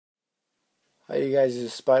Hi you guys, this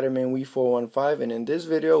is Spider-Man We415, and in this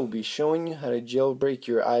video we'll be showing you how to jailbreak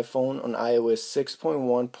your iPhone on iOS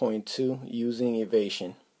 6.1.2 using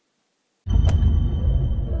Evasion.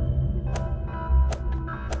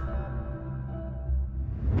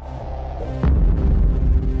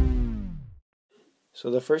 So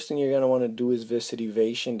the first thing you're going to want to do is visit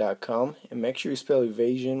evasion.com and make sure you spell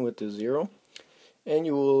evasion with the 0, and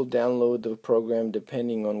you will download the program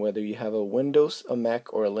depending on whether you have a Windows, a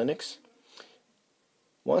Mac, or a Linux.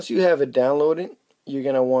 Once you have it downloaded, you're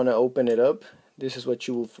going to want to open it up. This is what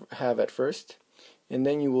you will have at first, and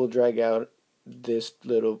then you will drag out this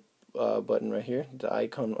little button right here, the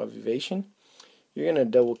icon of Evasion. You're going to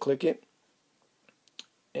double click it,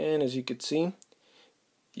 and as you can see,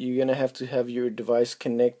 you're going to have your device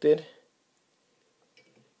connected.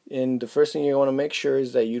 And the first thing you want to make sure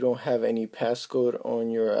is that you don't have any passcode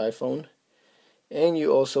on your iPhone. And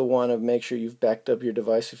you also want to make sure you've backed up your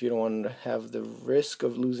device if you don't want to have the risk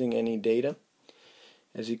of losing any data.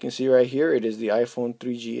 As you can see right here, it is the iPhone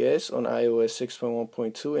 3GS on iOS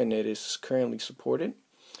 6.1.2, and it is currently supported.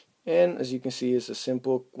 And as you can see, it's a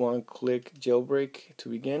simple one-click jailbreak to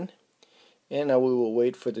begin. And now we will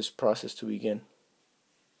wait for this process to begin.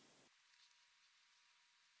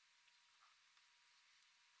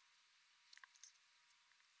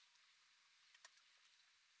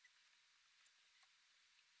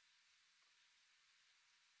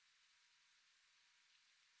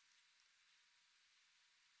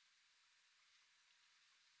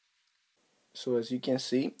 So as you can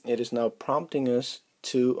see, it is now prompting us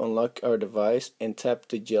to unlock our device and tap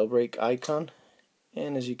the jailbreak icon.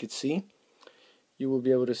 And as you can see, you will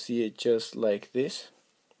be able to see it just like this,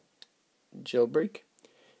 jailbreak.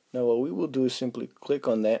 Now what we will do is simply click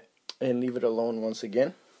on that and leave it alone once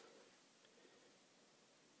again.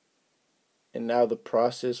 And now the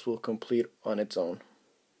process will complete on its own.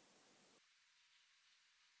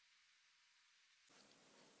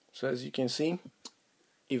 So as you can see,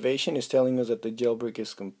 Evasion is telling us that the jailbreak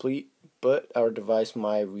is complete, but our device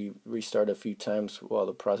might restart a few times while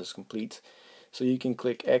the process completes. So you can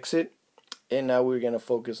click exit, and now we're going to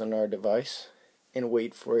focus on our device and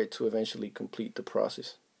wait for it to eventually complete the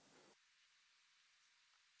process.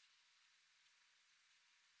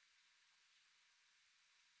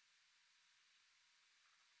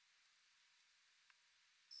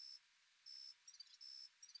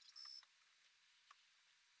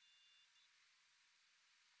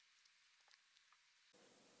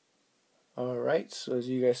 Alright, so as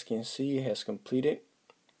you guys can see, it has completed,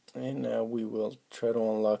 and now we will try to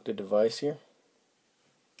unlock the device here.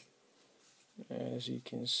 As you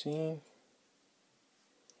can see,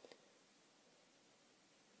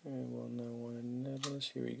 and we'll now want to enable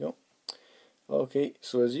this. Here we go. Okay,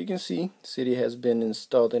 so as you can see, Cydia has been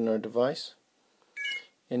installed in our device,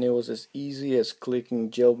 and it was as easy as clicking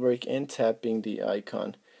jailbreak and tapping the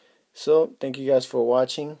icon. So thank you guys for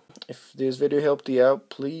watching. If this video helped you out,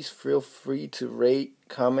 please feel free to rate,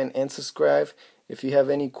 comment, and subscribe. If you have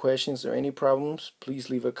any questions or any problems, please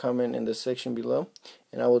leave a comment in the section below,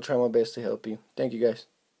 and I will try my best to help you. Thank you guys.